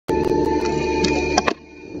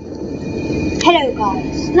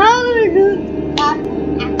guys. Now we'll do that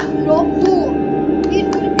episode 2. It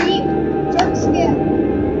will be jump scare.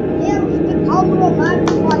 Here's the cover of my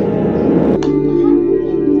wife.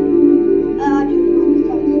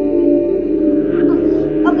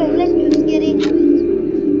 Okay, let's just get into it.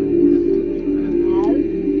 Now,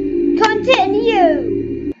 continue.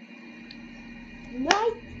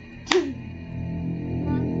 Night 2.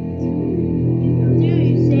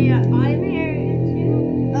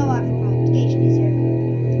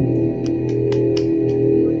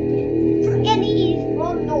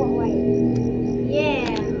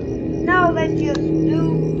 Let's just do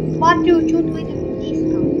what you should with this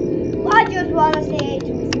now. I just wanna say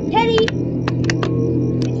to Mr. Teddy,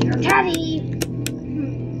 Mr. Teddy.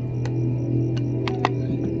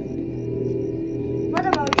 What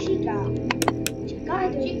about Chica? Chica,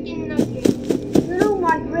 chicken nugget. You know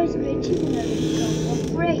my great chicken nugget was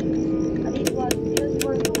great, but it was just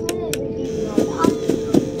for 2 minutes and it was awesome.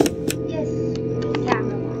 Yes,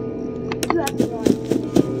 cameraman, you have to run.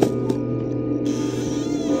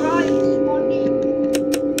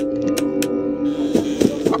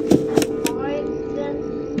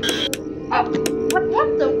 What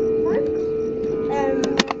the fuck?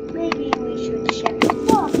 Maybe we should check the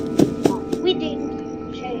phone. We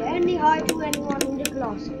didn't say any hi to anyone in the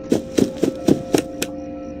closet.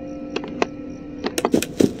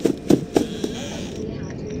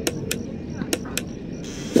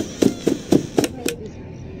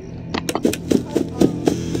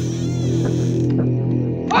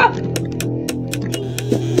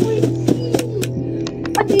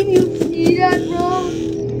 Did you see that, bro?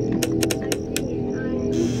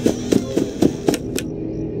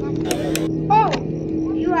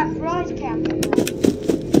 Fries camera.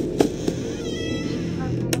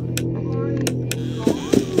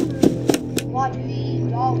 What do we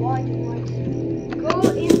eat? Oh, what do we go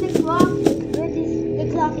in the closet? Where the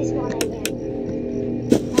clock is 1 a.m.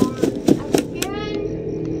 Again,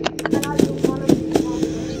 and I don't want to be on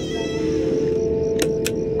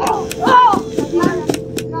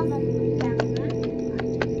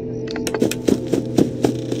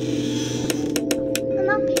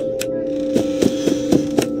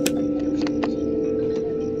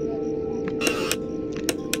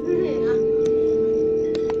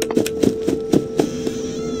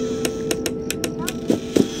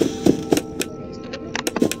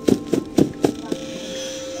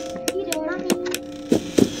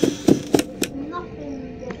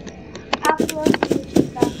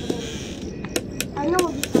I know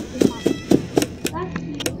what this is about. That's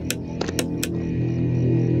you.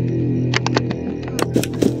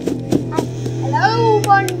 Hello,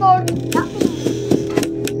 Bonbon. Nothing.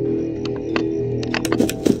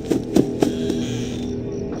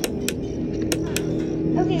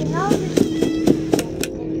 Okay, now this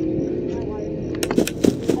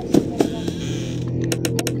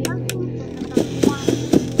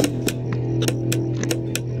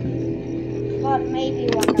but maybe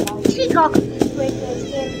what about Peacock? Wait, let's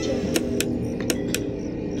get to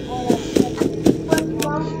what's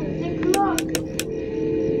wrong with the clock?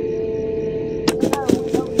 No, we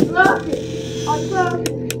don't clock it. I clock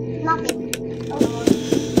it. Nothing.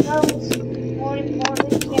 No, it's more important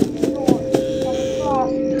to get the door and the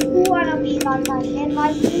cross. Who wanna be on my head? My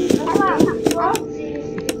feet? The cross is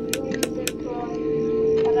the cross.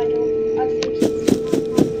 But I don't. I think it's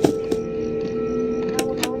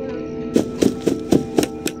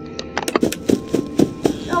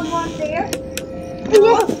someone there?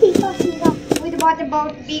 Yes, Peacock. What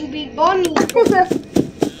about being Big Bonnie? Oh,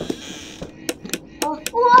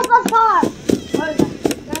 what's the far?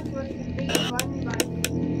 That was the Big Bonnie.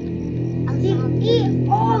 I think he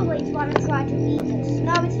always want to try to eat us.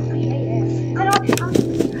 Now it's 3 a.m. I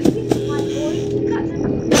think my boy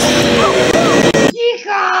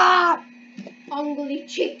Chica! Hungry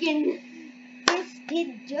chicken. This kid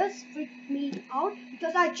just freaked me out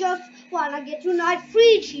because I just wanna get to night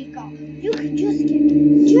free, Chica. You could just get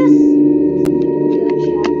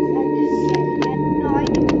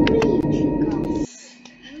night free, Chica.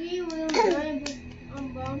 We will drive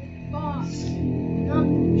about Fox, not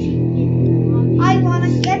chicken. I wanna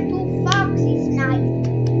get to Foxy's night.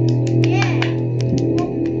 Yeah,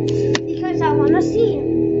 because I wanna see him.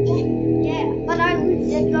 Yeah, but I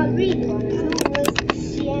really wanna do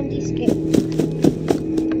see Andy's game.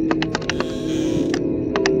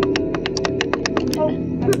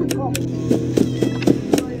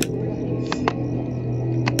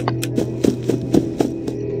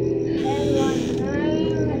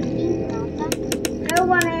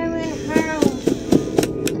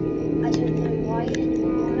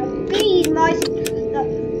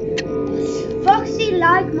 Foxy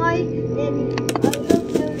like my baby.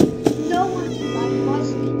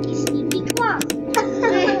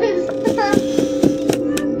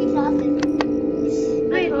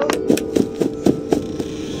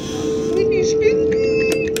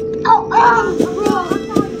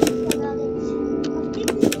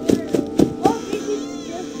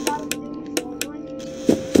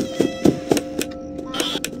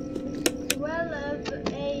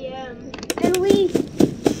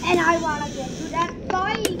 I wanna get to that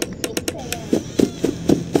bicycle.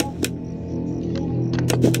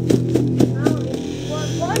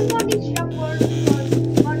 One is shuffle,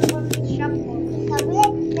 one is shuffle.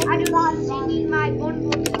 I don't singing my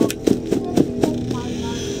bonbon song.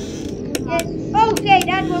 Yes. Okay,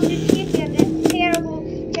 that was the chicken. That terrible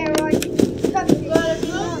terrorist. You gotta close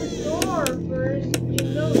the door first. You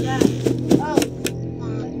know that. Oh,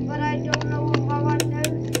 but I don't know how I know.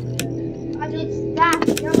 It's that.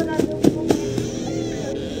 Yeah, but I don't know.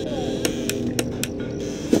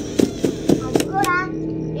 I'm good at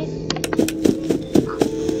it.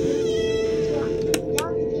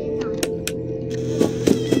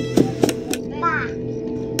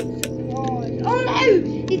 Oh no!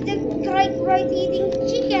 It's the great eating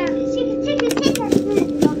chicken! Chicken!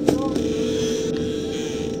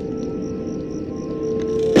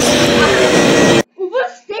 Hvorfor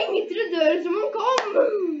stenger dere døren som man kommer?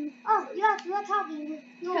 Oh, you are talking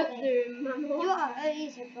Norway. You are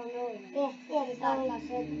easy from Norway. Yes,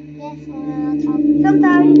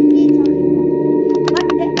 sometimes we talking. But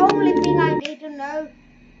the only thing I need to know,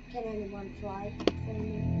 can anyone try for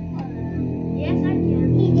me? Yes, I can.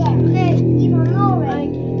 Okay, even Norway. I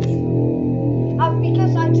can.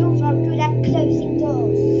 Because I'm so good at closing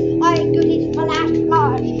doors. I'm good at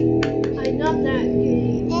flash. I'm not that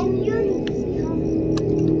good. And you need to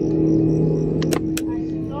I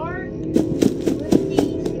start with the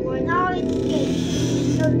easy one. Now it's game.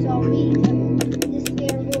 So zombie. This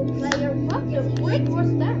terrible player. What the frick was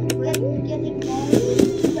that?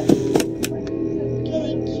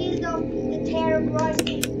 Getting killed off the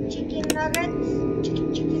terrorizing chicken nuggets.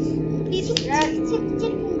 Chicken. He's chicken.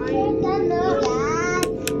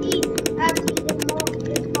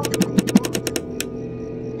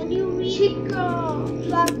 And you read Chico.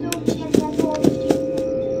 You have to check that all the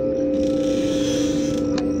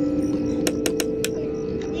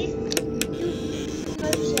this you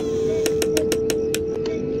must check the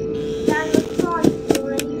download price for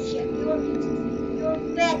and you check your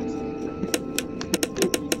bet.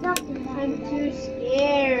 I'm too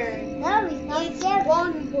scared. No, he's not scared.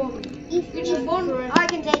 One. Which is one? I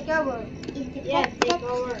can take over. Yeah, take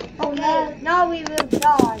over. Oh no, now we will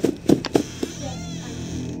die. Yes.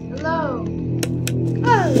 Hello.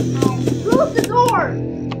 Oh, close the door.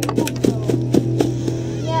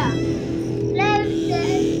 Yeah. Close it.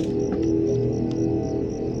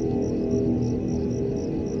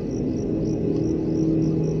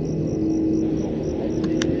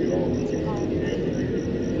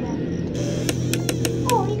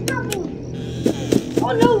 Oh, it's nothing.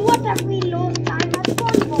 Oh no, what have we lost time at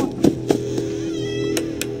one?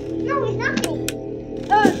 No, it's nothing.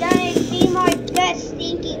 Oh, then it's be my best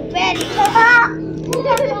stinking Betty.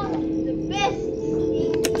 The best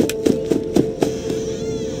stinking.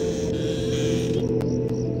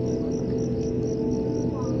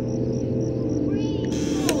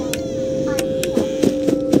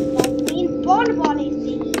 Bonbon is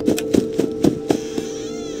the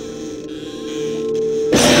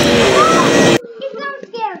It's not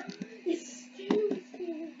scared. It's stupid.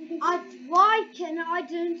 Why can I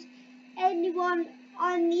don't anyone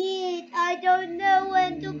on it? I don't know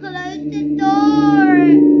when to close the door.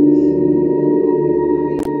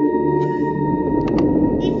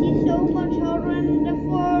 This is so much harder than the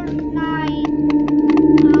Fortnite.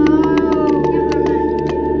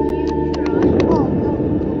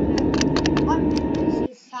 This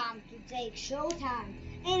is time to take showtime.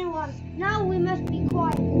 Anyone, now we must be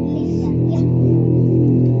quiet and listen. Yeah.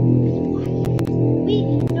 Be quiet. We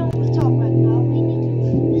don't talk right now. We need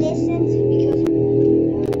to listen because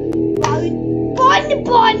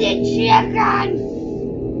Bonbon chicken!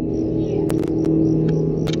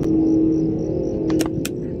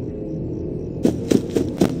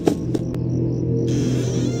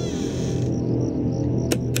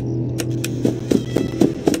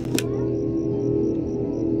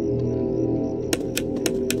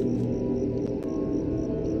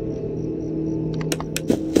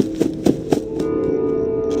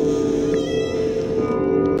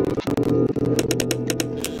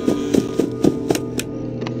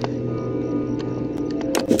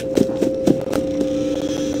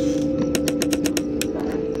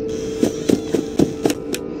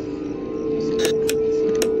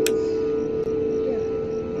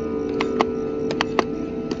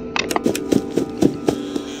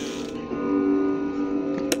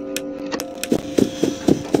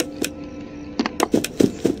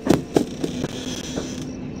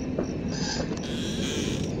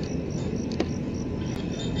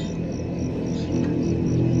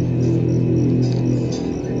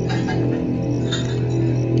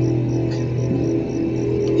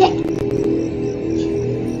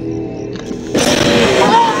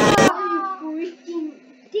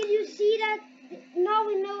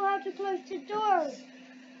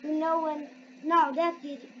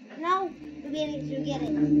 willing to get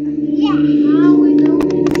it. Yeah, now we know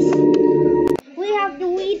this. We have to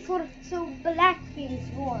wait for some black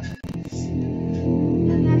things more.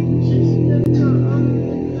 And then she's gonna on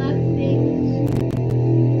the black things.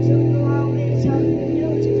 So now it's on the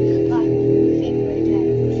notes like favorite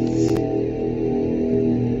language.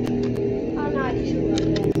 I'm not sure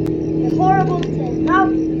again. The horrible thing. Now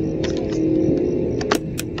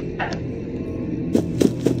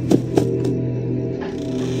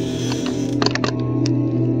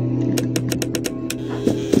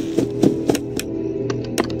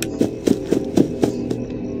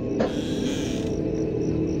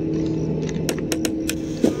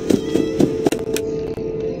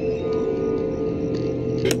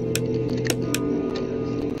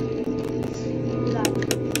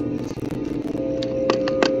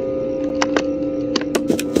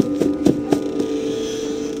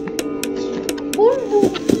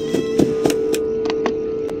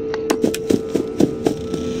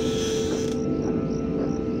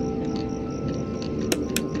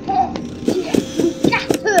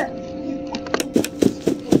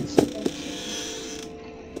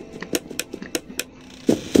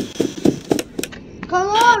come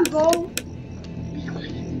on, bro. Be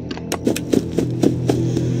quiet.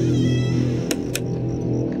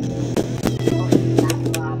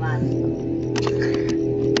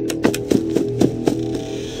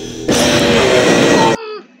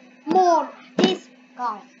 More. This,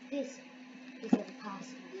 guys. This is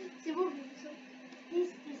impossible. This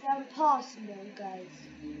is impossible, guys.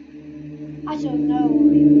 I don't know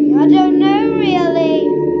really. I don't know really.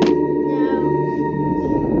 No.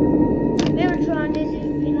 We were trying this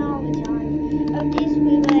in all the time. Oh, this we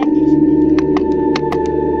will have this video.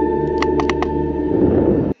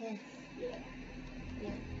 Yes.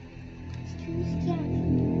 Yeah. It's too scary.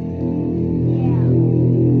 Yeah.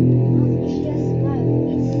 It's just no.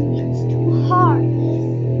 It's too hard.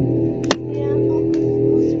 Yeah.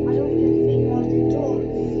 I don't even figure out the door.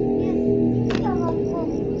 Yes. It's not a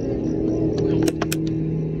problem.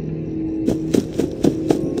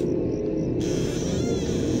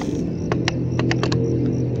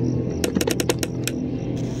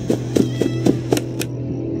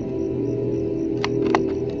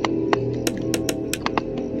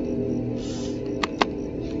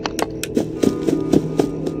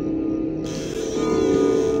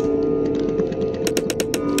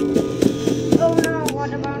 Oh no,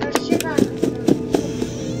 what about the sugar?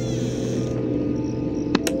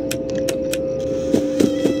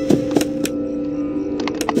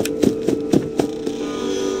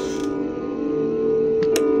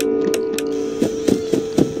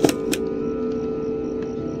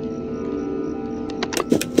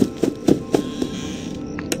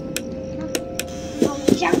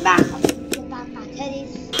 Jump back! Jump back, my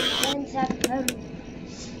teddies. 10 seconds.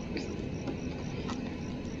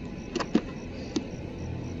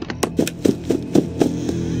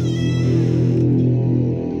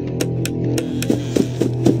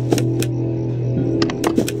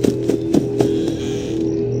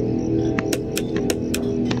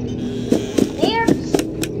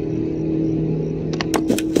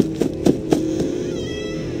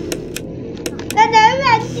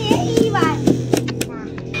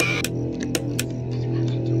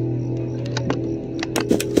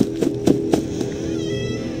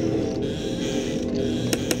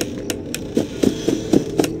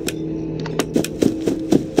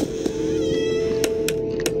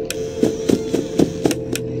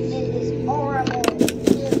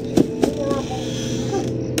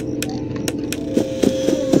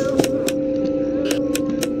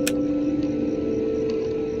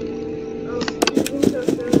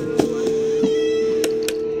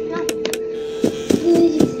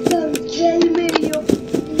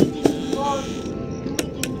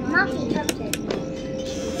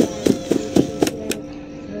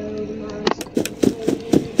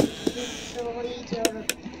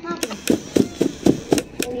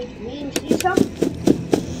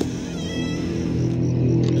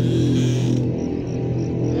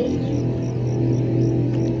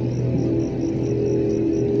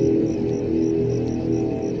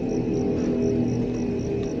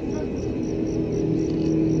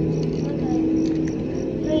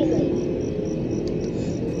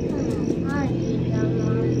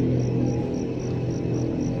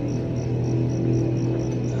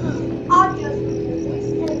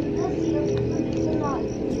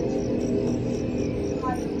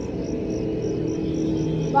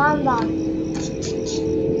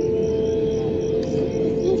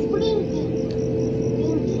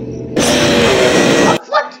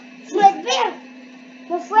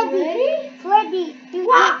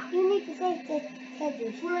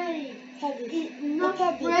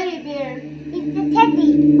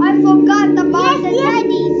 about the